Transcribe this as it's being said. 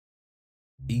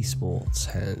Esports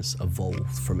has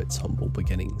evolved from its humble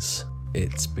beginnings.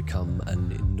 It's become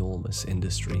an enormous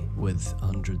industry with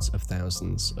hundreds of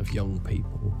thousands of young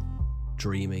people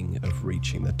dreaming of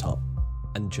reaching the top.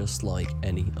 And just like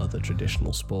any other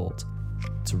traditional sport,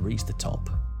 to reach the top,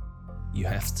 you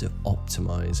have to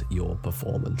optimize your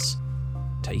performance.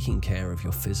 Taking care of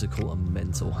your physical and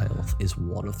mental health is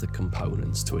one of the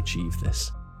components to achieve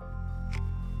this.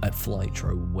 At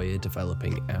Flytro, we're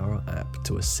developing our app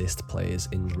to assist players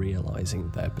in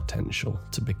realizing their potential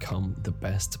to become the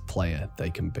best player they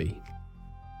can be.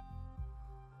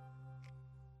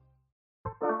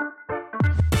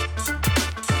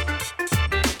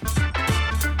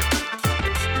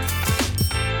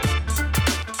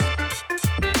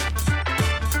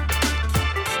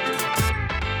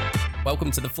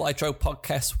 Welcome to the Flytro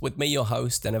podcast with me, your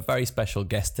host, and a very special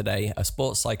guest today, a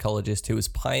sports psychologist who has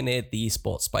pioneered the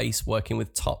esports space, working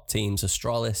with top teams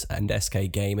Astralis and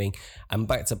SK Gaming, and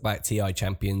back-to-back TI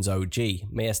champions OG,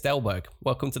 Mia Stelberg.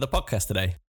 Welcome to the podcast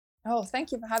today. Oh,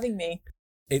 thank you for having me.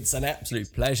 It's an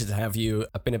absolute pleasure to have you.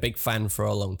 I've been a big fan for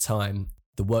a long time.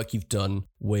 The work you've done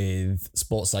with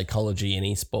sports psychology and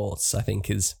esports, I think,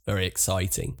 is very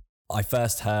exciting. I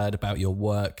first heard about your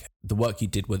work, the work you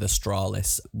did with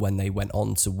Astralis when they went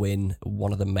on to win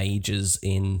one of the majors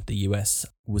in the US.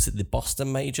 Was it the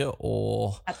Boston major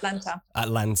or? Atlanta.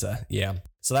 Atlanta, yeah.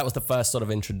 So that was the first sort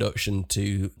of introduction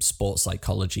to sports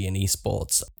psychology and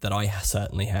esports that I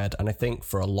certainly had. And I think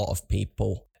for a lot of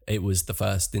people, it was the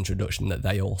first introduction that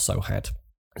they also had.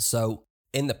 So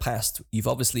in the past, you've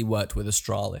obviously worked with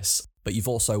Astralis, but you've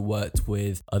also worked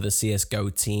with other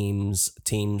CSGO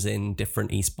teams in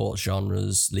different esports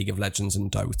genres, League of Legends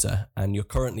and Dota, and you're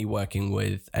currently working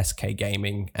with SK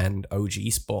Gaming and OG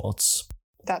Sports.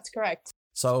 That's correct.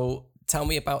 So tell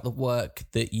me about the work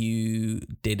that you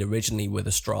did originally with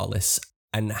Astralis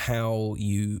and how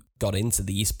you got into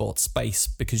the esports space,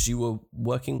 because you were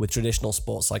working with traditional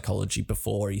sports psychology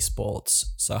before esports.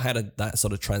 So how did that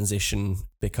sort of transition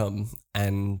become,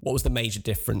 and what was the major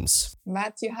difference?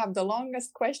 Matt, you have the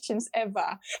longest questions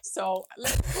ever. So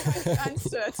let's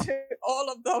answer to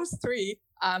all of those three.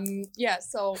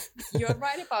 So you're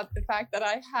right about the fact that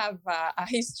I have a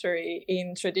history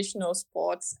in traditional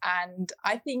sports, and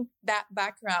I think that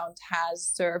background has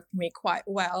served me quite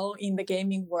well in the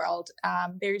gaming world.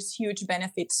 There's huge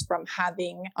benefits from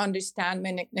having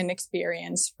understanding and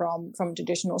experience from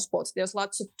traditional sports. There's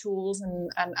lots of tools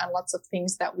and lots of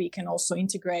things that we can also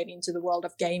integrate into the world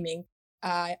of gaming.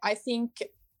 I think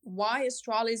why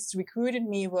Astralis recruited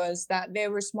me was that they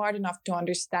were smart enough to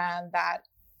understand that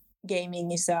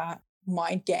gaming is a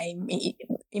mind game.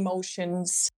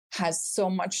 Emotions has so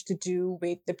much to do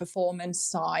with the performance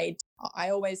side. I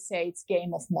always say it's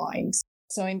game of minds.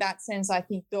 So in that sense, I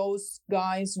think those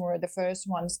guys were the first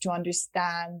ones to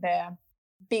understand the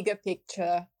bigger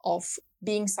picture of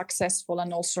being successful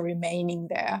and also remaining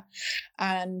there.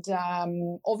 And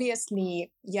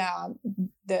obviously,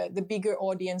 the bigger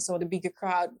audience or the bigger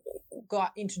crowd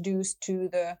got introduced to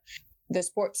the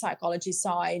sports psychology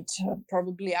side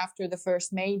probably after the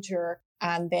first major.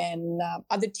 And then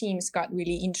other teams got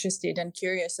really interested and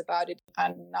curious about it.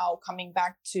 And now coming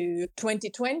back to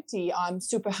 2020, I'm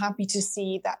super happy to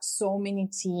see that so many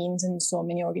teams and so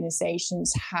many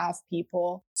organizations have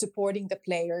people supporting the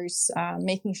players,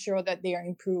 making sure that they are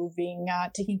improving,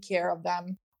 taking care of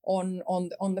them on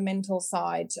the mental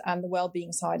side and the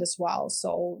well-being side as well.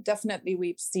 So definitely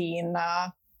we've seen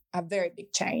a very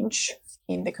big change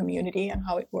in the community and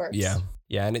how it works. Yeah.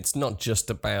 And it's not just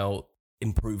about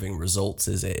improving results,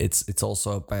 is it? It's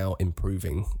also about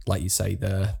improving, like you say,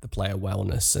 the player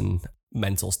wellness and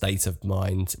mental state of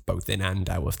mind, both in and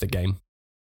out of the game.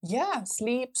 Yeah,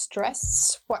 sleep,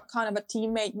 stress, what kind of a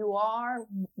teammate you are,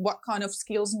 what kind of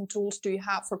skills and tools do you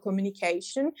have for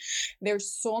communication.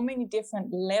 There's so many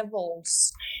different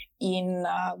levels in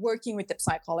working with the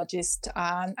psychologist,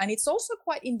 and it's also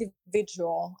quite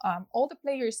individual. All the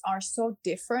players are so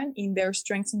different in their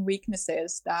strengths and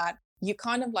weaknesses that you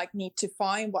kind of like need to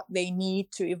find what they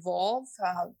need to evolve,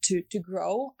 to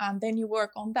grow, and then you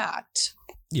work on that.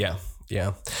 Yeah.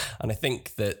 And I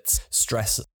think that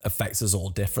stress affects us all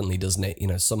differently, doesn't it? You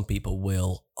know, some people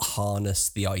will harness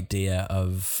the idea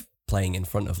of playing in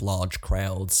front of large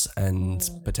crowds and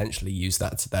potentially use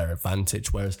that to their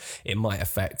advantage, whereas it might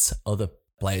affect other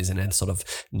players in a sort of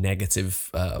negative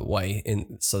way,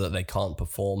 so that they can't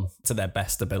perform to their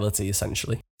best ability,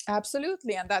 essentially.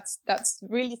 Absolutely. And that's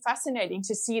really fascinating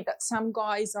to see that some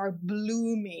guys are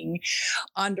blooming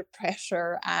under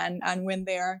pressure and when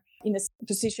they're in a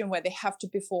position where they have to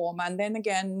perform. And then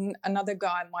again, another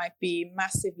guy might be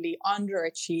massively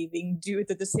underachieving due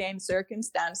to the same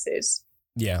circumstances.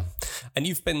 Yeah. And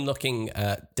you've been looking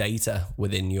at data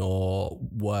within your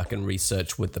work and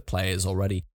research with the players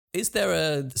already. Is there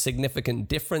a significant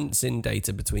difference in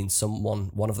data between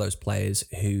one of those players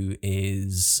who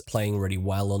is playing really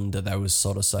well under those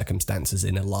sort of circumstances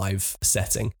in a live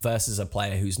setting versus a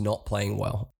player who's not playing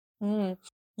well?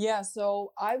 Yeah,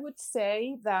 so I would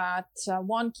say that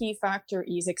one key factor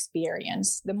is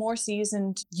experience. The more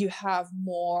seasoned you have,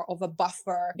 more of a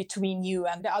buffer between you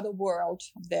and the other world,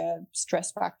 the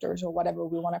stress factors or whatever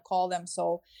we want to call them.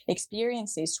 So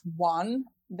experience is one.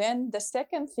 Then the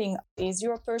second thing is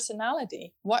your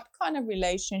personality. What kind of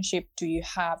relationship do you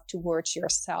have towards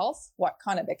yourself? What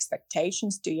kind of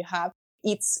expectations do you have?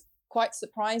 It's quite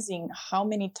surprising how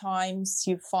many times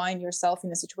you find yourself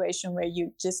in a situation where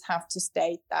you just have to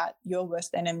state that your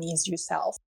worst enemy is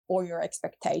yourself or your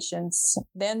expectations.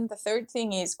 Then the third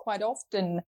thing is quite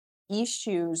often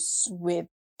issues with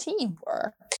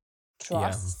teamwork,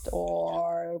 trust,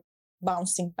 or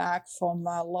bouncing back from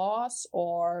a loss,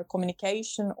 or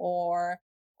communication, or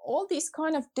all these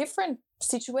kind of different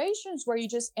situations where you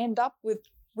just end up with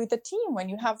a team when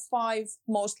you have 5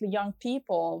 mostly young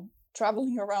people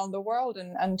traveling around the world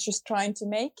and just trying to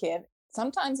make it.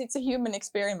 Sometimes it's a human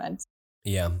experiment.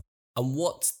 Yeah. And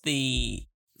what's the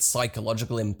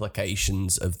psychological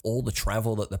implications of all the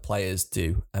travel that the players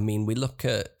do? I mean, we look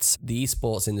at the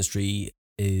esports industry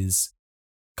is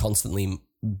constantly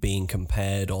being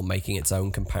compared or making its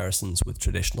own comparisons with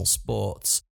traditional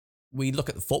sports. We look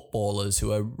at the footballers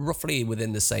who are roughly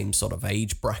within the same sort of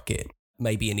age bracket.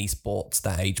 Maybe in esports,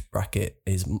 that age bracket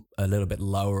is a little bit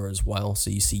lower as well. So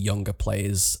you see younger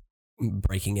players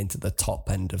breaking into the top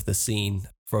end of the scene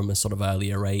from a sort of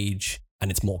earlier age, and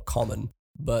it's more common.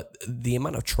 But the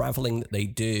amount of traveling that they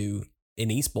do in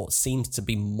esports seems to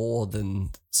be more than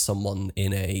someone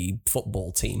in a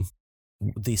football team.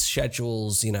 These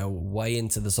schedules, way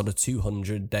into the sort of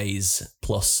 200 days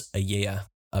plus a year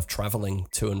of traveling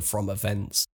to and from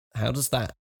events. How does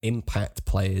that impact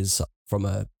players from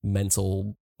a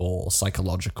mental or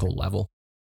psychological level?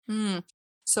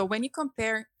 So when you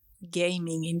compare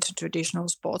gaming into traditional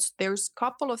sports, there's a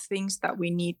couple of things that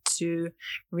we need to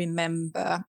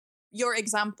remember. Your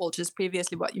example, just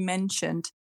previously what you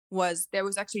mentioned, there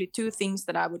was actually 2 things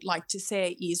that I would like to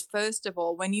say is, first of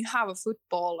all, when you have a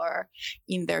footballer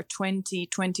in their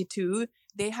 22,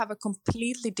 they have a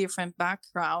completely different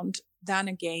background than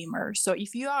a gamer. So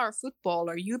if you are a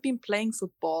footballer, you've been playing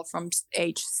football from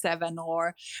age 7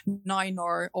 or 9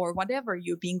 or whatever,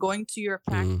 you've been going to your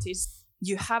practice.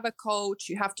 You have a coach,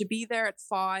 you have to be there at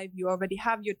 5, you already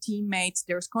have your teammates,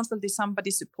 there's constantly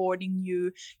somebody supporting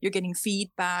you, you're getting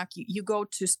feedback, you go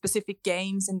to specific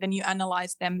games and then you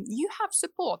analyze them, you have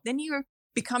support. Then you're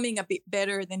becoming a bit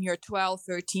better, then you're 12,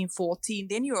 13, 14,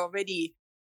 then you're already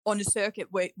on a circuit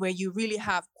where you really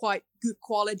have quite good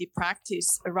quality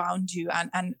practice around you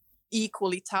and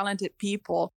equally talented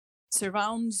people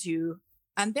surrounds you.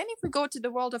 And then if we go to the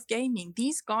world of gaming,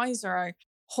 these guys are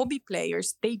hobby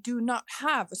players. They do not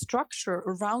have a structure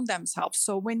around themselves.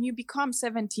 So when you become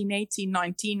 17, 18,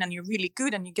 19 and you're really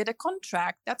good and you get a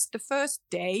contract, that's the first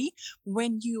day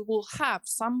when you will have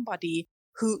somebody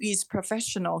who is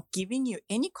professional giving you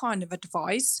any kind of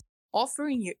advice,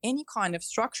 offering you any kind of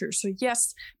structure. So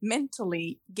yes,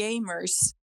 mentally,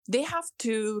 gamers, they have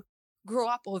to grow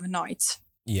up overnight.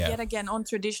 Yeah. Yet again, on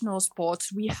traditional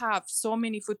sports, we have so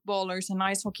many footballers and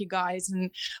ice hockey guys and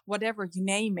whatever, you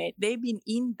name it. They've been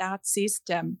in that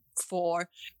system for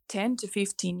 10 to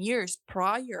 15 years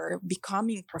prior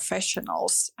becoming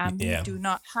professionals. And we do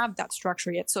not have that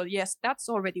structure yet. So yes, that's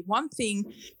already one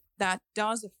thing that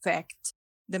does affect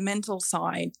the mental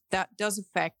side, that does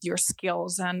affect your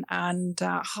skills and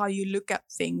how you look at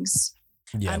things.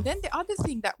 Yeah. And then the other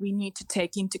thing that we need to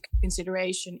take into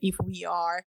consideration if we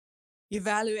are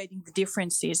evaluating the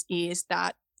differences is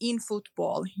that in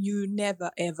football, you never,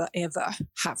 ever, ever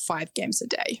have 5 games a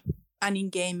day. And in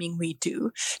gaming, we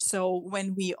do. So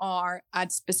when we are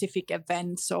at specific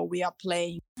events, so we are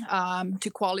playing to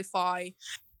qualify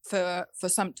for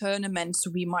some tournaments,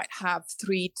 we might have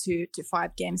 3 to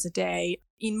 5 games a day.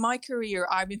 In my career,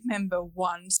 I remember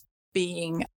once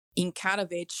being in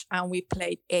Katowice and we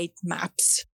played 8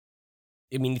 maps.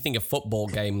 I mean, you think a football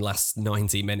game lasts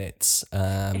 90 minutes.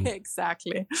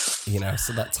 Exactly.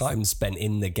 So that time spent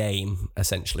in the game,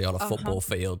 essentially on a football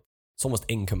field, it's almost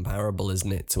incomparable,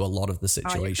 isn't it, to a lot of the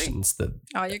situations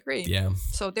I agree. Yeah.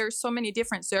 So there's so many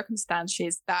different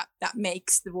circumstances that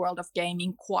makes the world of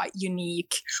gaming quite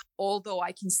unique, although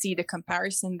I can see the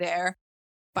comparison there.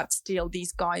 But still,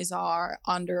 these guys are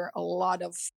under a lot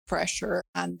of pressure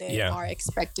and they are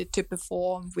expected to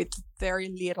perform with very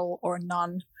little or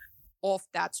none of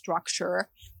that structure.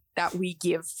 that we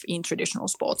give in traditional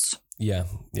sports. Yeah,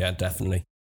 definitely.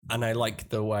 And I like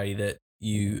the way that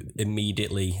you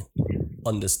immediately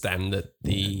understand that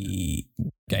the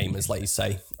gamers, like you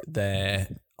say, they're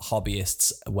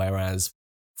hobbyists, whereas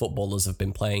footballers have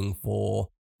been playing for,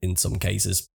 in some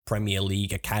cases, Premier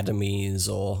League academies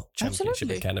or Championship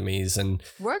academies, and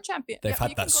World champion. They've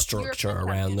had that structure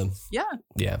around them.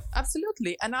 Yeah,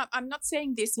 absolutely. And I'm not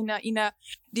saying this in a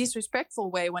disrespectful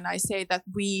way when I say that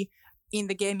we in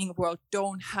the gaming world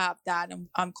don't have that.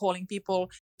 I'm calling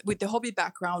people with the hobby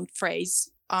background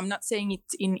phrase. I'm not saying it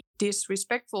in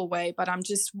disrespectful way, but I'm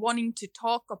just wanting to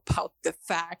talk about the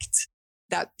fact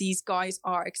that these guys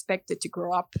are expected to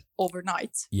grow up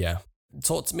overnight. Yeah.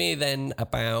 Talk to me then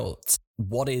about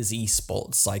what is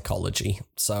esports psychology.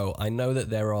 So I know that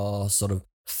there are sort of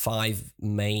 5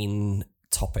 main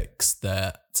topics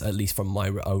that, at least from my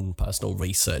own personal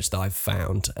research, that I've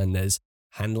found, and there's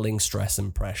handling stress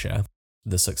and pressure,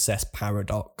 the success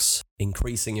paradox,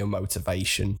 increasing your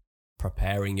motivation,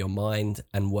 preparing your mind,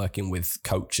 and working with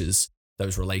coaches.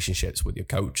 Those relationships with your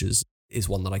coaches is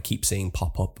one that I keep seeing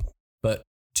pop up. But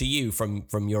to you, from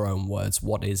your own words,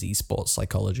 what is esports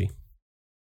psychology?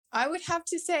 I would have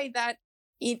to say that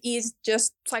it is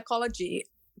just psychology.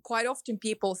 Quite often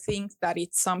people think that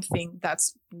it's something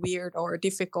that's weird or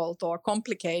difficult or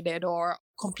complicated or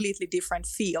completely different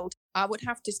field. I would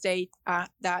have to state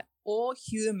that all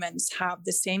humans have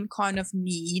the same kind of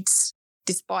needs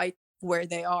despite where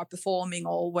they are performing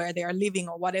or where they are living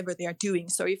or whatever they are doing.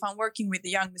 So if I'm working with a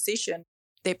young musician,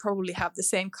 they probably have the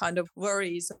same kind of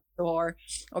worries or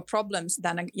problems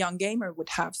than a young gamer would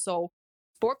have. So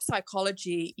sport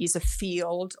psychology is a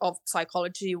field of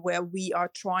psychology where we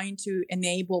are trying to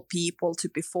enable people to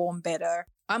perform better.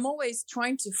 I'm always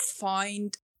trying to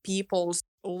find people's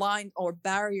line or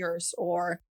barriers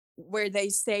or where they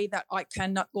say that I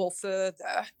cannot go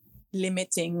further,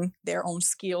 limiting their own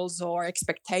skills or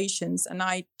expectations. And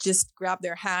I just grab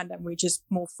their hand and we just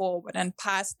move forward and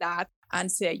past that and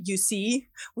say, you see,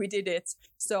 we did it.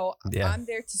 So I'm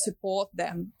there to support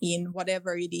them in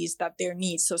whatever it is that their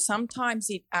needs. So sometimes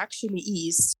it actually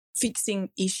is fixing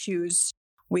issues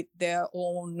with their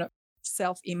own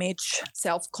self-image,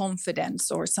 self-confidence,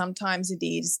 or sometimes it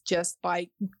is just by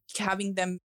having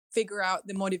them figure out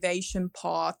the motivation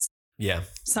part. Yeah.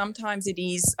 Sometimes it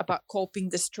is about coping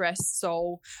the stress.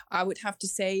 So I would have to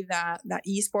say that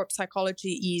esports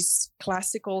psychology is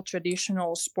classical,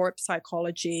 traditional sport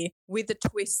psychology with a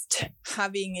twist,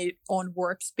 having it on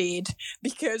warp speed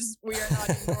because we are not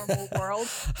in normal world.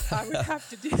 I would have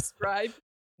to describe,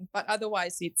 but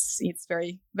otherwise it's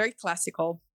very, very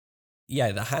classical.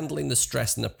 Yeah, the handling the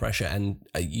stress and the pressure. And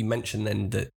you mentioned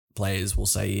then that players will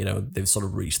say, they've sort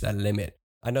of reached their limit.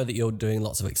 I know that you're doing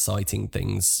lots of exciting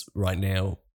things right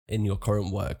now in your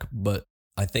current work, but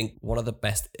I think one of the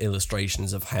best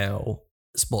illustrations of how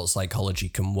sports psychology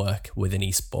can work within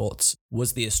esports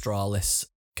was the Astralis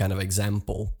kind of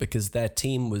example, because their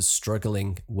team was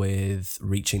struggling with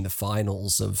reaching the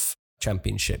finals of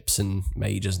championships and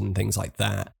majors and things like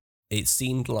that. It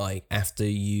seemed like after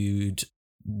you'd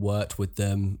worked with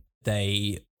them,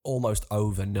 they almost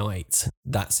overnight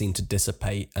that seemed to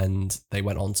dissipate and they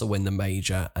went on to win the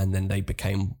major, and then they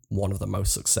became one of the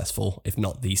most successful, if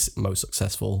not the most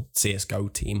successful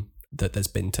CSGO team that there's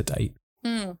been to date.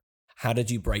 How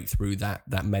did you break through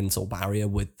that mental barrier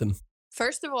with them?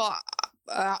 First of all,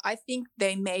 I think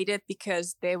they made it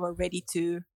because they were ready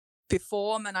to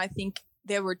perform, and I think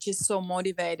they were just so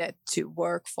motivated to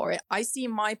work for it. I see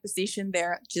my position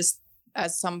there just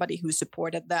as somebody who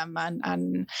supported them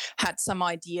and had some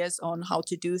ideas on how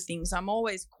to do things. I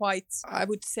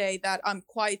would say that I'm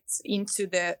quite into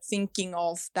the thinking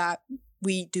of that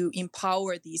we do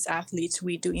empower these athletes,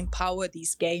 we do empower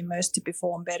these gamers to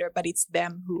perform better, but it's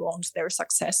them who owns their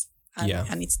success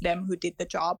and it's them who did the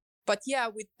job. But yeah,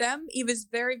 with them, it was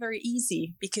very, very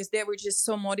easy because they were just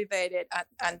so motivated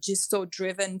and just so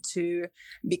driven to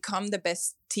become the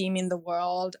best team in the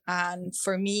world. And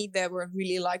for me, they were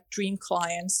really like dream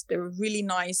clients. They were really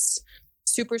nice,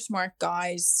 super smart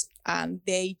guys, and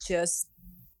they just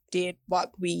did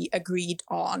what we agreed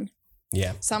on.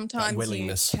 Yeah. Sometimes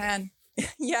you can...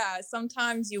 Yeah,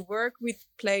 sometimes you work with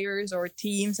players or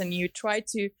teams and you try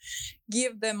to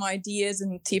give them ideas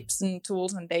and tips and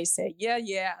tools and they say, yeah,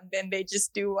 and then they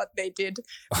just do what they did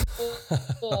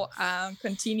or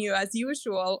continue as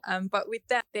usual. But with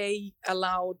that, they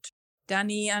allowed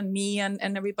Danny and me and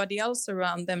everybody else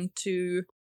around them to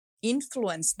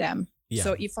influence them. Yeah.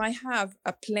 So if I have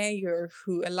a player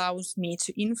who allows me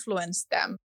to influence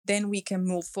them, then we can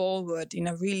move forward in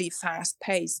a really fast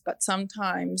pace. But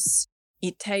sometimes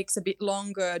it takes a bit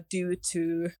longer due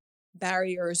to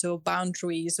barriers or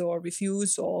boundaries or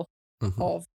refusal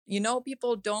of,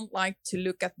 people don't like to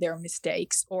look at their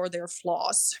mistakes or their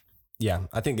flaws. Yeah,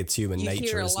 I think it's human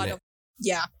nature, isn't it?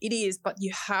 Yeah, it is, but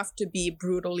you have to be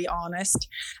brutally honest.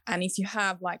 And if you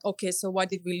have okay, so why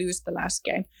did we lose the last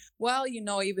game? Well,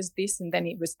 it was this and then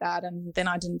it was that. And then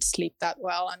I didn't sleep that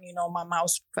well. And, my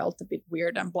mouse felt a bit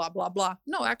weird and blah, blah, blah.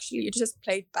 No, actually, you just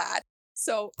played bad.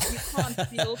 So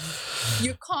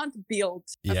you can't build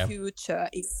a future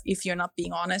if you're not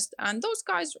being honest. And those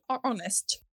guys are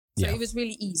honest. So it was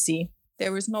really easy.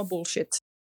 There was no bullshit.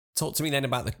 Talk to me then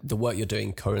about the work you're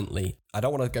doing currently. I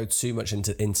don't want to go too much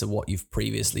into what you've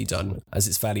previously done, as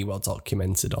it's fairly well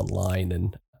documented online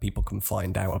and people can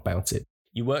find out about it.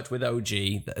 You worked with OG.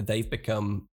 They've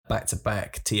become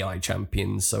back-to-back TI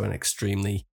champions, so an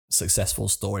extremely successful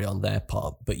story on their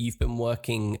part. But you've been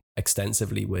working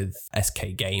extensively with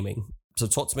SK Gaming. So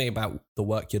talk to me about the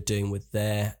work you're doing with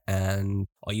there, and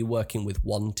are you working with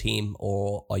one team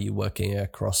or are you working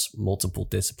across multiple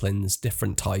disciplines,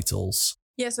 different titles?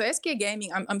 Yeah, so SK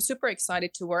Gaming, I'm super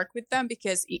excited to work with them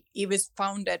because it was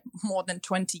founded more than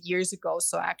 20 years ago.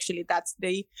 So actually that's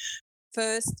the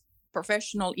first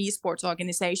professional esports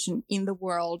organization in the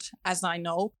world, as I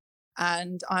know.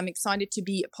 And I'm excited to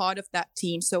be a part of that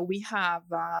team. So we have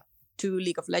 2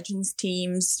 League of Legends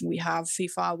teams, we have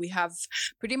FIFA, we have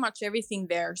pretty much everything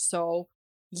there. So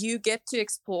you get to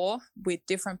explore with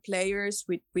different players,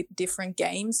 with different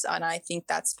games. And I think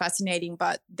that's fascinating.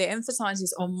 But the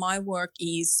emphasis on my work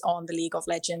is on the League of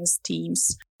Legends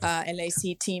teams,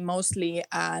 LAC team mostly.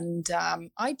 And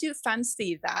I do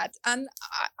fancy that. And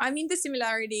I mean, the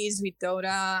similarities with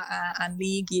Dota and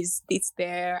League it's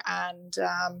there. And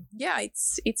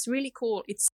it's really cool.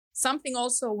 It's something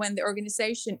also when the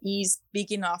organization is big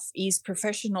enough, is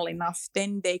professional enough,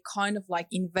 then they kind of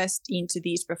invest into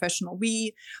these professional.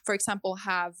 We, for example,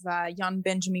 have Jan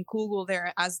Benjamin Kugel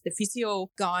there as the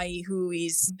physio guy who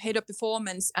is head of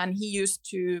performance. And he used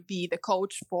to be the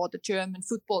coach for the German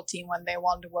football team when they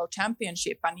won the World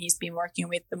Championship. And he's been working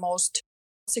with the most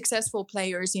successful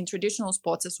players in traditional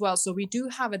sports as well. So we do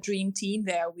have a dream team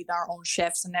there with our own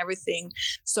chefs and everything.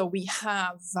 So we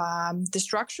have the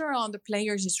structure on the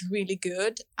players is really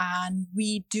good, and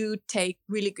we do take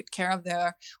really good care of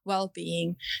their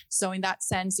well-being. So in that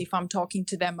sense, if I'm talking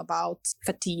to them about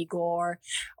fatigue or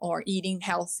eating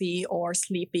healthy or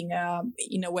sleeping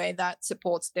in a way that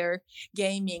supports their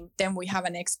gaming, then we have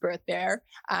an expert there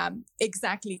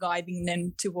exactly guiding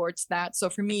them towards that. So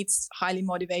for me, it's highly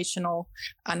motivational.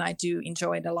 And I do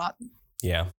enjoy it a lot.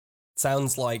 Yeah.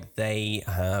 Sounds like they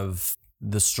have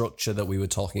the structure that we were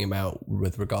talking about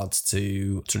with regards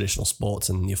to traditional sports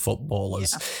and your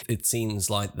footballers. Yeah. It seems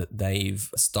like that they've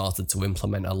started to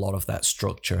implement a lot of that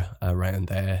structure around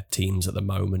their teams at the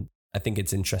moment. I think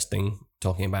it's interesting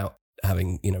talking about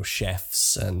having,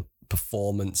 chefs and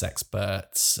performance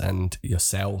experts and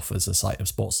yourself as a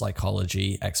sports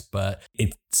psychology expert.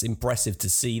 It's impressive to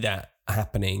see that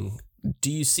happening.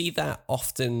 Do you see that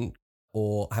often,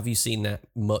 or have you seen that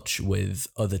much with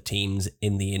other teams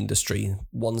in the industry,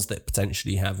 ones that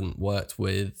potentially haven't worked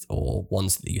with or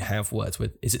ones that you have worked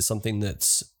with? Is it something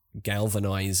that's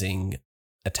galvanizing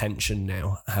attention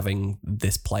now, having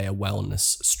this player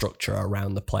wellness structure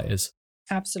around the players?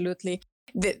 Absolutely.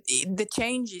 The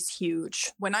change is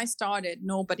huge. When I started,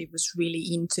 nobody was really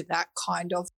into that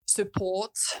kind of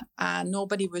support, and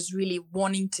nobody was really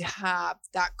wanting to have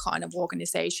that kind of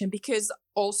organization because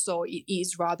also it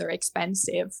is rather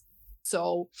expensive.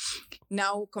 So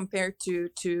now compared to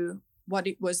what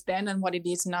it was then and what it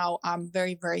is now, I'm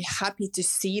very, very happy to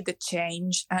see the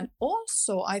change. And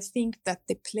also, I think that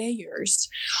the players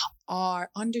are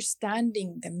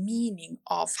understanding the meaning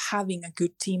of having a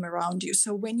good team around you.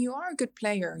 So when you are a good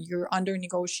player, you're under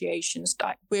negotiations,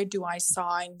 like where do I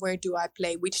sign? Where do I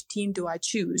play? Which team do I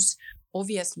choose?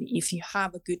 Obviously, if you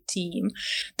have a good team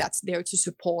that's there to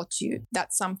support you,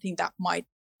 that's something that might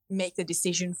make the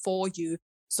decision for you.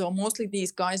 So mostly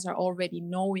these guys are already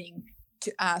knowing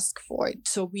to ask for it.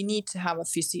 So we need to have a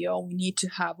physio. We need to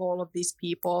have all of these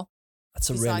people.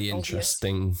 That's a really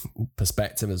interesting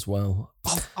perspective as well.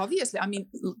 Obviously, I mean,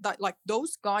 like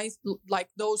those guys, like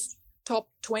those top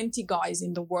 20 guys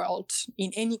in the world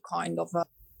in any kind of a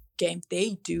game,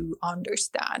 they do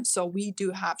understand. So we do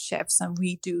have chefs, and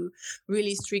we do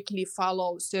really strictly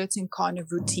follow certain kind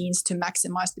of routines to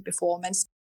maximize the performance.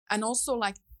 And also,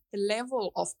 like, the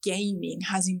level of gaming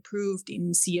has improved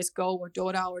in CSGO or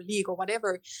Dota or League or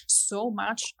whatever so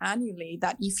much annually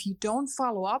that if you don't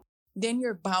follow up, then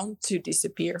you're bound to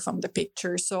disappear from the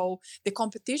picture. So the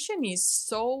competition is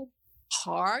so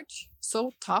hard,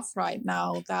 so tough right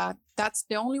now that that's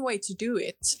the only way to do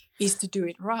it. is to do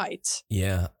it right.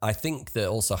 Yeah, I think that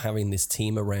also having this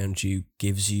team around you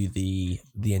gives you the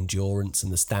endurance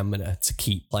and the stamina to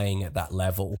keep playing at that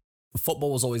level.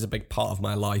 Football was always a big part of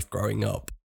my life growing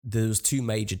up. There's two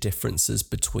major differences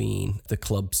between the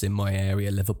clubs in my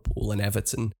area, Liverpool and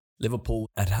Everton. Liverpool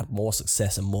had more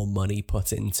success and more money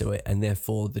put into it, and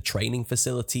therefore the training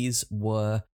facilities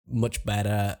were much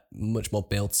better, much more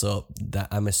built up. That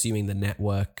I'm assuming the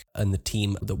network and the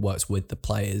team that works with the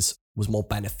players was more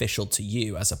beneficial to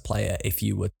you as a player if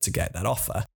you were to get that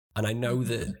offer. And I know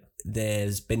that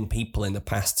there's been people in the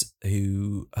past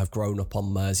who have grown up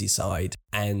on Merseyside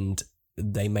and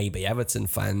they may be Everton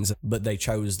fans, but they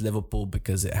chose Liverpool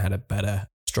because it had a better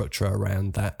structure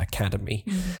around that academy.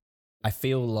 I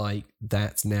feel like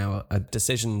that's now a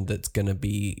decision that's going to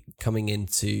be coming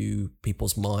into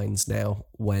people's minds now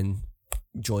when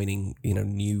joining,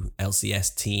 new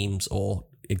LCS teams or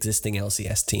existing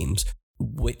LCS teams.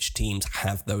 Which teams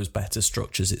have those better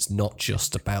structures? It's not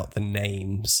just about the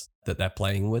names that they're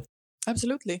playing with.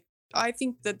 Absolutely. I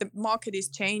think that the market is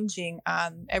changing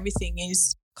and everything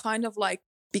is kind of like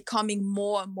becoming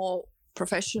more and more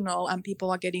professional, and people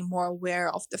are getting more aware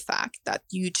of the fact that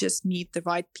you just need the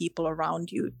right people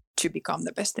around you to become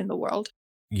the best in the world.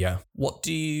 Yeah. What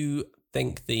do you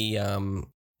think the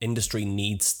industry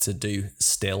needs to do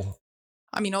still?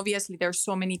 I mean, obviously, there's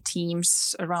so many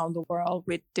teams around the world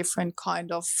with different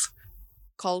kind of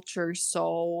cultures,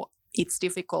 so it's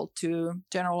difficult to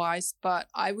generalize. But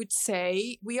I would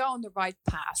say we are on the right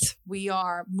path. We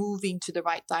are moving to the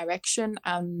right direction,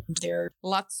 and there are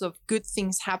lots of good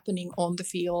things happening on the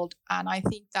field. And I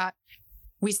think that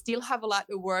we still have a lot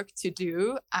of work to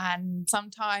do. And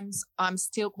sometimes I'm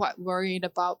still quite worried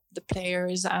about the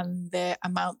players and the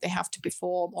amount they have to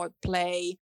perform or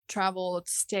play, travel,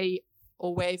 stay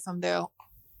away from their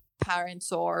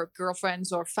parents or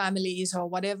girlfriends or families or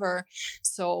whatever.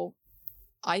 So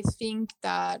I think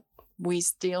that we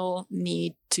still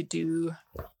need to do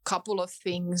a couple of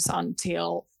things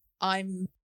until I'm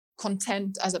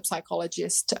content as a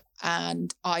psychologist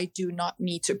and I do not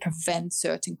need to prevent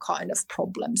certain kind of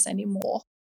problems anymore.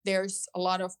 There's a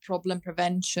lot of problem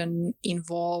prevention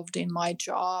involved in my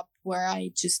job where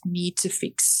I just need to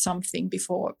fix something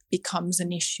before it becomes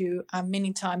an issue. And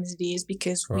many times it is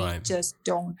because we just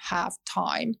don't have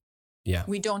time. Yeah.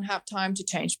 We don't have time to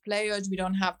change players. We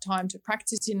don't have time to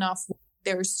practice enough.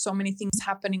 There's so many things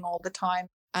happening all the time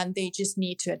and they just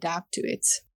need to adapt to it.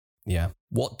 Yeah.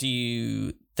 What do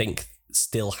you think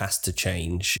still has to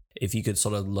change? If you could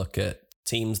sort of look at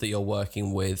teams that you're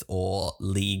working with or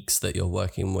leagues that you're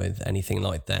working with, anything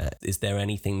like that, is there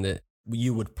anything that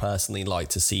you would personally like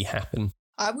to see happen?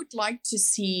 I would like to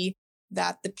see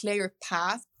that the player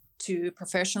path to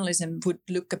professionalism would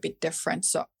look a bit different.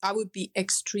 So I would be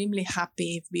extremely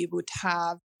happy if we would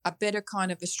have a better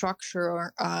kind of a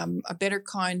structure, a better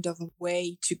kind of a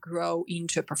way to grow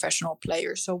into a professional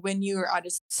player. So when you're at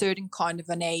a certain kind of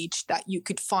an age that you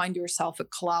could find yourself a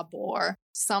club or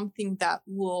something that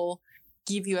will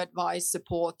give you advice,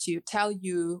 support you, tell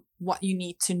you what you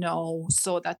need to know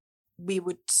so that we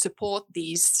would support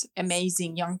these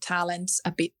amazing young talents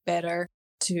a bit better.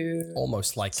 To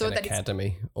almost like an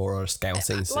academy or a scouting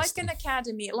system. Like an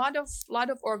academy. A lot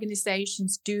of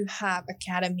organizations do have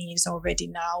academies already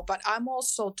now, but I'm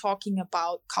also talking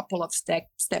about a couple of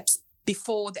steps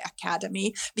before the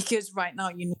academy, because right now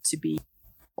you need to be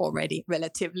already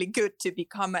relatively good to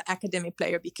become an academy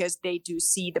player because they do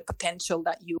see the potential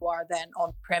that you are then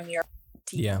on Premier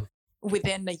team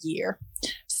within a year.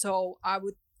 So I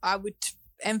would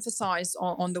emphasize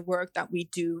on the work that we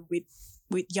do with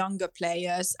younger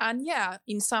players. And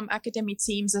in some academy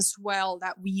teams as well,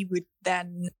 that we would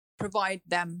then provide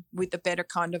them with a better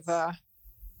kind of a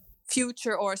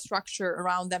future or a structure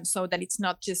around them so that it's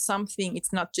not just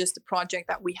a project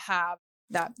that we have,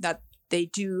 that they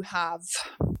do have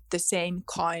the same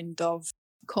kind of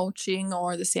coaching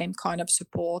or the same kind of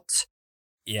support.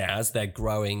 Yeah, as they're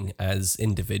growing as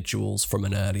individuals from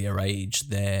an earlier age,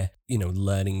 they're,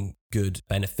 learning good,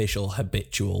 beneficial,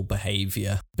 habitual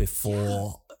behavior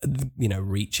before,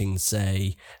 reaching,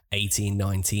 say, 18,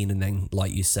 19. And then,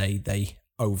 like you say, they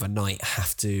overnight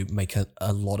have to make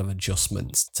a lot of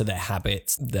adjustments to their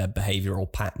habits, their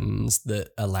behavioral patterns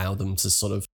that allow them to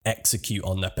sort of execute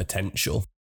on their potential.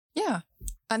 Yeah.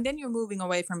 And then you're moving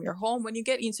away from your home. When you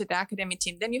get into the academy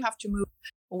team, then you have to move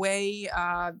away,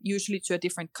 usually to a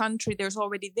different country. There's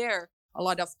already there a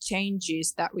lot of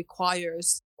changes that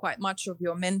requires quite much of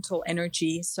your mental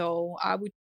energy. So I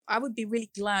would be really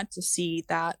glad to see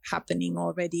that happening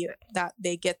already, that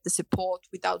they get the support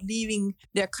without leaving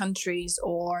their countries,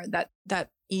 or that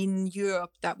in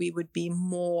Europe that we would be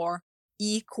more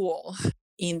equal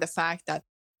in the fact that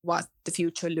what the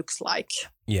future looks like.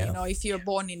 Yeah. You know, if you're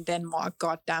born in Denmark,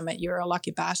 god damn it, you're a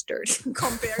lucky bastard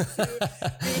compared to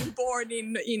being born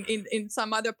in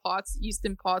some other parts,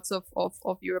 eastern parts of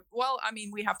Europe. Well, I mean,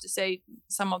 we have to say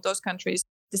some of those countries,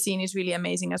 the scene is really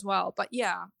amazing as well. But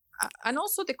yeah, and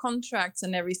also the contracts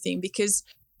and everything, because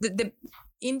the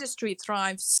industry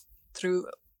thrives through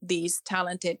these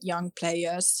talented young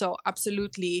players. So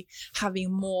absolutely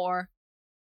having more.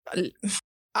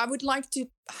 I would like to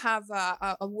have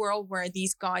a world where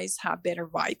these guys have better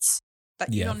rights,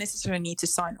 that you don't necessarily need to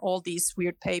sign all these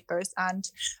weird papers and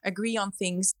agree on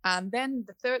things. And then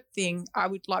the third thing, I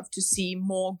would love to see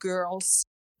more girls,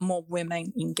 more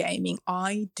women in gaming.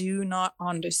 I do not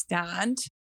understand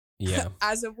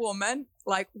as a woman,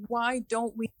 like, why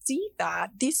don't we see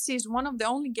that? This is one of the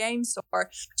only games or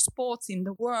sports in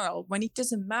the world when it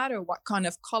doesn't matter what kind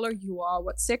of color you are,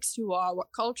 what sex you are, what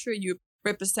culture you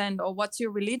represent, or what's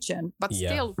your religion, but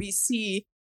still we see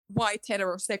white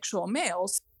heterosexual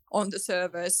males on the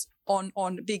servers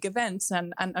on big events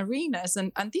and arenas,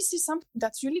 and this is something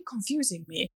that's really confusing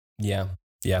me.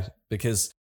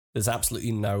 Because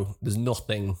there's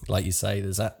nothing, like you say,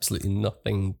 there's absolutely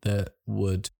nothing that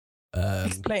would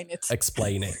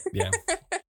explain it.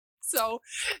 So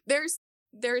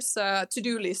there's a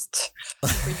to-do list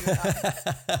for you.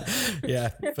 Yeah,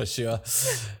 for sure.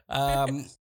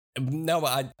 No,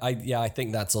 I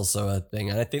think that's also a thing.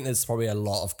 And I think there's probably a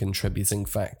lot of contributing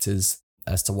factors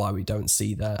as to why we don't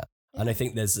see that. And I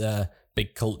think there's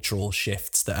big cultural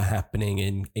shifts that are happening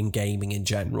in gaming in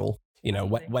general. You know,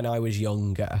 when I was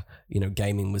younger, you know,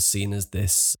 gaming was seen as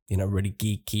this, you know, really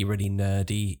geeky, really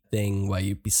nerdy thing where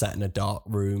you'd be sat in a dark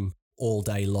room all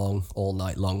day long, all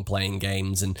night long playing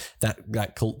games. And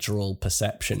that cultural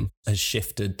perception has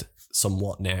shifted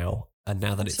somewhat now. And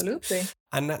now that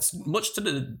and that's much to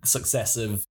the success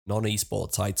of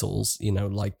non-esport titles, you know,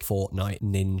 like Fortnite,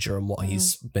 Ninja, and what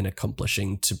he's been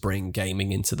accomplishing to bring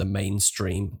gaming into the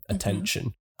mainstream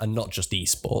attention and not just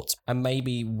esports. And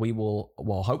maybe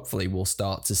hopefully we'll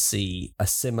start to see a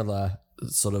similar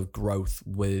sort of growth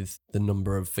with the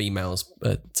number of females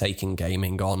taking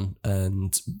gaming on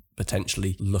and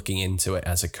potentially looking into it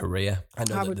as a career.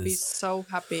 I would be so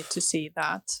happy to see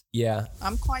that. Yeah.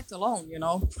 I'm quite alone, you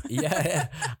know. Yeah.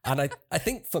 And I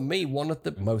think for me, one of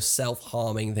the most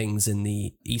self-harming things in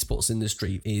the esports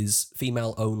industry is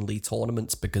female-only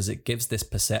tournaments, because it gives this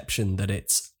perception that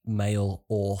it's male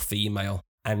or female.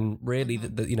 And really,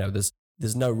 you know, there's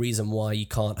no reason why you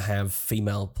can't have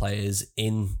female players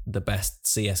in the best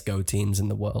CSGO teams in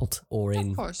the world, or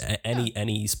in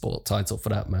any esport title for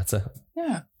that matter.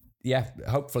 Yeah.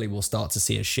 Hopefully we'll start to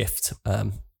see a shift.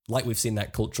 Like we've seen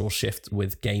that cultural shift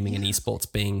with gaming and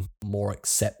esports being more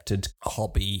accepted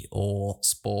hobby or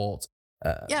sport.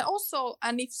 Also,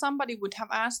 and if somebody would have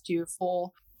asked you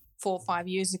 4 or 5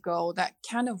 years ago that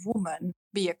can a woman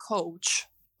be a coach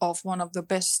of one of the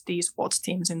best esports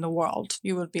teams in the world,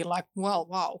 you would be like, well,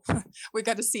 wow, we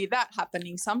got to see that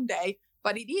happening someday.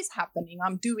 But it is happening.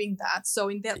 I'm doing that. So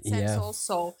in that sense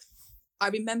also, I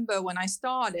remember when I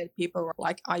started, people were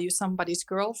like, are you somebody's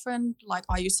girlfriend? Like,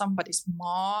 are you somebody's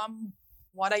mom?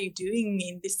 What are you doing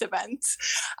in this event?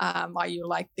 Are you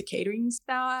like the catering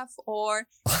staff? Or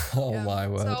my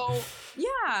word. So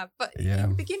but in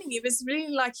the beginning, it was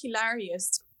really like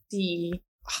hilarious to see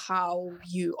how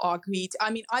you are greeted.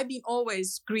 I mean, I've been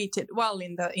always greeted well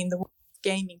in the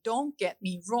gaming, don't get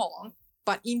me wrong,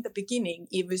 but in the beginning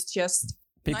it was just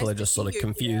people are just sort of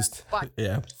confused. But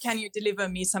can you deliver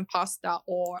me some pasta,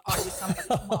 or are you somebody's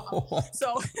mom?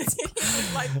 So it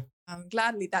was like,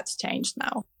 gladly that's changed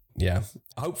now. Yeah,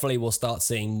 hopefully we'll start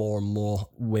seeing more and more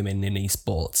women in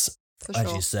esports.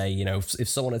 As you say, you know, if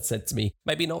someone had said to me,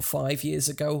 maybe not 5 years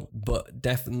ago, but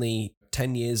definitely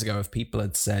 10 years ago, if people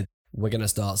had said, we're going to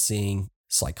start seeing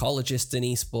psychologists in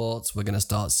esports, we're going to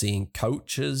start seeing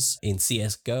coaches in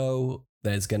CSGO,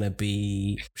 there's going to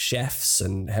be chefs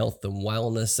and health and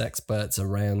wellness experts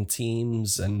around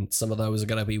teams, and some of those are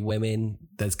going to be women.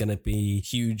 There's going to be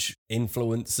huge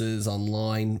influencers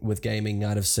online with gaming.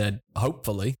 I'd have said,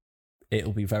 hopefully,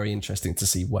 it'll be very interesting to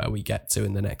see where we get to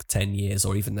in the next 10 years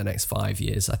or even the next 5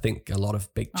 years. I think a lot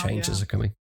of big changes are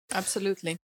coming.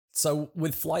 Absolutely. So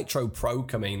with Flytro Pro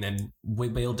coming, then we're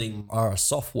building our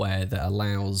software that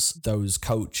allows those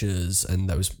coaches and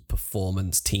those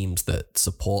performance teams that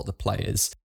support the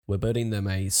players. We're building them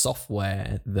a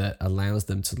software that allows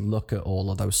them to look at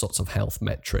all of those sorts of health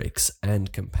metrics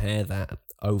and compare that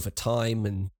over time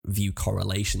and view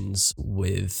correlations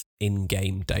with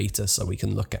in-game data, so we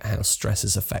can look at how stress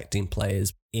is affecting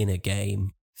players in a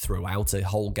game throughout a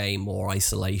whole game or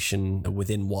isolation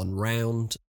within one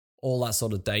round, all that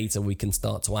sort of data, we can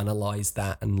start to analyze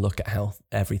that and look at how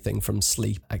everything from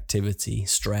sleep, activity,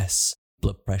 stress,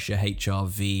 blood pressure,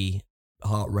 HRV,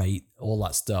 heart rate, all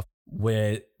that stuff.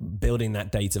 We're building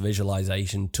that data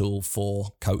visualization tool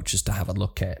for coaches to have a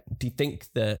look at. Do you think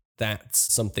that that's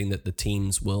something that the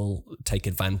teams will take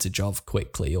advantage of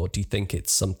quickly, or do you think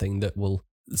it's something that will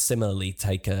similarly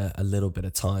take a little bit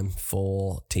of time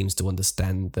for teams to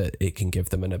understand that it can give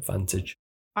them an advantage?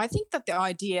 I think that the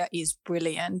idea is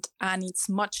brilliant and it's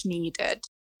much needed.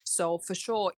 So for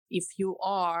sure, if you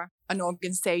are an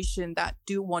organization that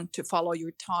do want to follow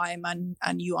your time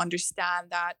and you understand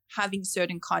that having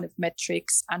certain kind of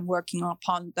metrics and working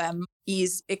upon them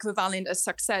is equivalent as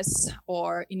success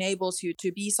or enables you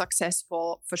to be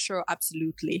successful, for sure,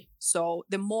 absolutely. So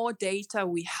the more data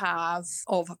we have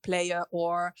of a player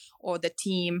or the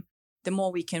team, the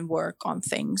more we can work on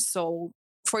things. So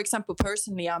for example,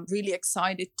 personally, I'm really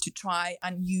excited to try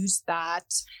and use that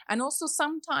and also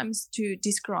sometimes to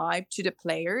describe to the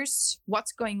players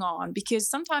what's going on, because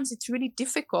sometimes it's really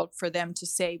difficult for them to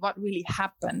say what really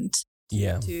happened.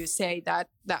 Yeah. To say that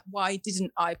why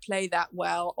didn't I play that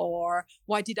well, or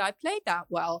why did I play that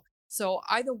well? So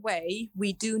either way,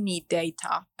 we do need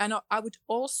data. And I would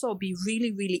also be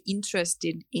really, really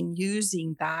interested in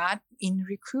using that in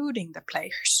recruiting the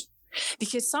players.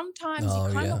 Because sometimes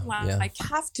you kind of like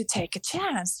have to take a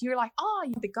chance. You're like,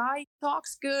 the guy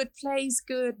talks good, plays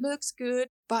good, looks good.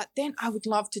 But then I would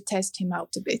love to test him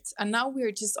out a bit. And now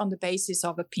we're just on the basis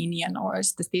of opinion or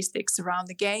statistics around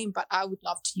the game. But I would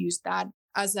love to use that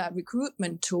as a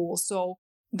recruitment tool. So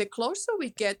the closer we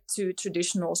get to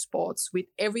traditional sports with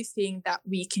everything that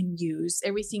we can use,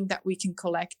 everything that we can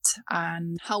collect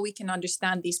and how we can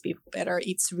understand these people better,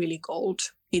 it's really gold.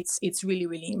 It's really,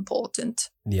 really important.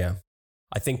 Yeah.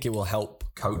 I think it will help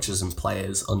coaches and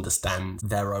players understand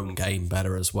their own game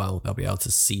better as well. They'll be able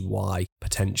to see why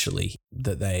potentially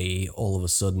that they all of a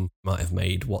sudden might have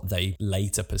made what they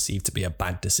later perceived to be a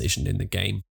bad decision in the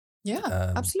game.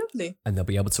 Yeah, absolutely. And they'll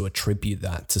be able to attribute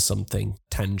that to something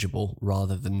tangible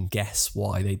rather than guess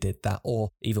why they did that, or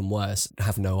even worse,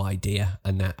 have no idea.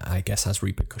 And that, I guess, has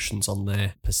repercussions on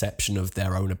their perception of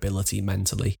their own ability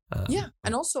mentally. Yeah.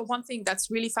 And also one thing that's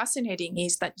really fascinating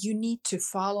is that you need to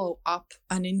follow up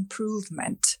an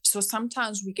improvement. So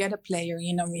sometimes we get a player,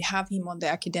 we have him on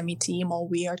the academy team or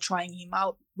we are trying him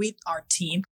out with our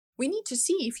team. We need to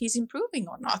see if he's improving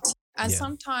or not. And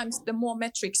sometimes the more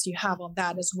metrics you have on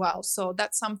that as well. So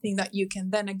that's something that you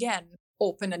can then again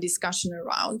open a discussion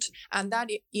around. And that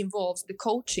involves the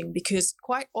coaching, because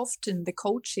quite often the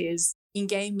coaches in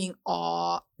gaming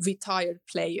are retired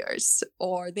players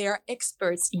or they are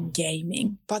experts in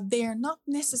gaming, but they are not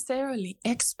necessarily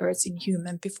experts in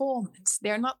human performance.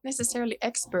 They're not necessarily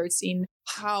experts in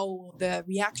how the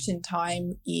reaction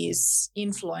time is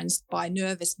influenced by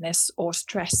nervousness or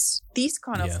stress, these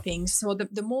kind of things. So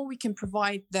the more we can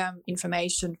provide them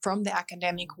information from the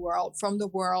academic world, from the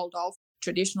world of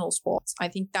traditional sports, I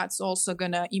think that's also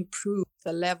going to improve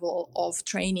the level of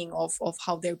training of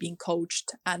how they're being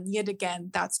coached. And yet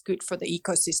again, that's good for the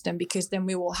ecosystem, because then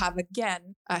we will have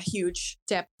again a huge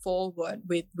step forward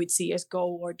with CSGO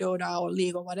or Dota or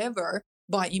League or whatever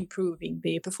by improving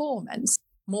the performance.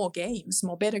 More games,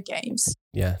 more better games.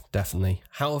 Yeah, definitely.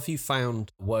 How have you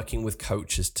found working with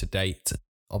coaches to date?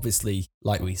 Obviously,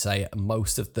 like we say,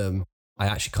 most of them, I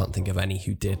actually can't think of any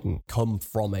who didn't come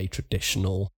from a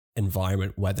traditional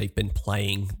environment where they've been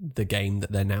playing the game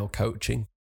that they're now coaching.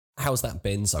 How's that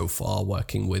been so far,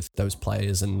 working with those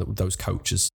players and those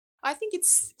coaches? I think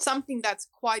it's something that's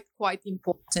quite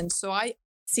important. So I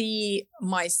see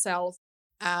myself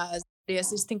as the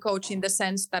assistant coach in the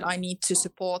sense that I need to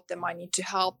support them, I need to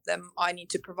help them, I need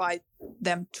to provide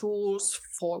them tools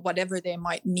for whatever they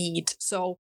might need.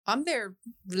 So I'm their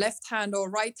left hand or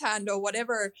right hand or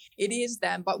whatever it is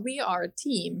then, but we are a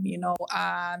team,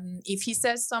 if he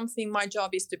says something, my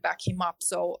job is to back him up.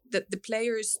 So that the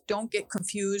players don't get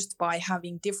confused by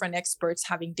having different experts,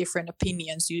 having different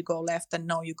opinions. You go left and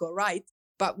no, you go right.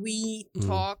 But we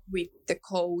talk with the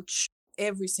coach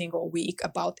every single week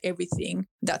about everything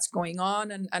that's going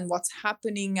on and what's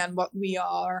happening and what we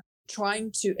are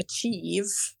trying to achieve,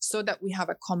 so that we have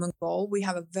a common goal. We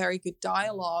have a very good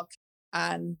dialogue.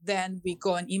 And then we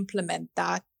go and implement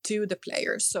that to the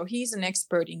players. So he's an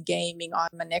expert in gaming.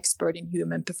 I'm an expert in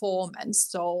human performance.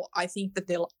 So I think that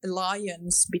the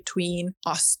alliance between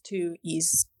us two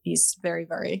is very,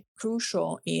 very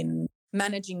crucial in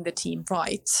managing the team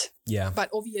right. Yeah. But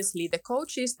obviously the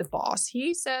coach is the boss.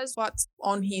 He says what's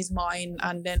on his mind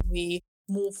and then we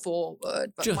move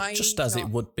forward. But just as it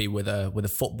would be with a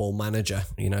football manager,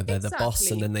 they're the boss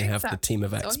and then they have the team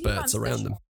of experts around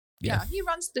them. Yeah, he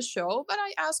runs the show, but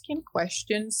I ask him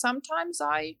questions. Sometimes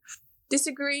I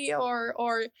disagree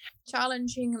or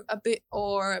challenge him a bit,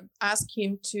 or ask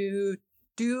him to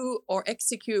do or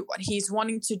execute what he's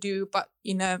wanting to do, but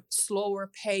in a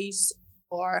slower pace,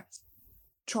 or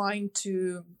trying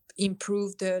to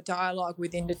improve the dialogue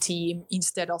within the team.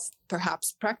 Instead of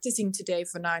perhaps practicing today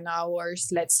for 9 hours,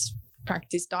 let's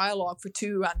practice dialogue for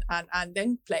 2 and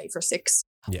then play for 6.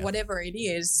 Whatever it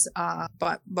is,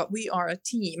 but we are a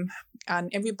team,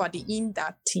 and everybody in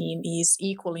that team is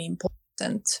equally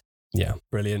important. Yeah,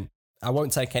 brilliant. I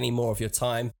won't take any more of your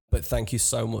time, but thank you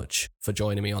so much for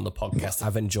joining me on the podcast.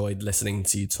 I've enjoyed listening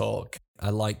to you talk. I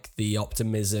like the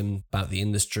optimism about the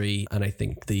industry, and I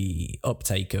think the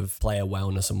uptake of player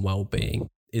wellness and well-being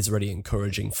is really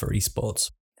encouraging for esports.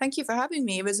 Thank you for having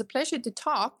me. It was a pleasure to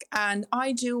talk, and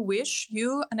I do wish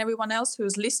you and everyone else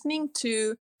who's listening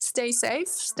to stay safe,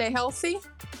 stay healthy.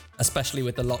 Especially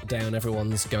with the lockdown,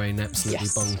 everyone's going absolutely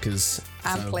bonkers.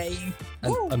 And playing.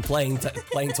 And playing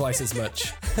twice as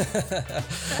much.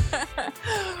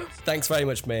 Thanks very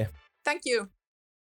much, Mia. Thank you.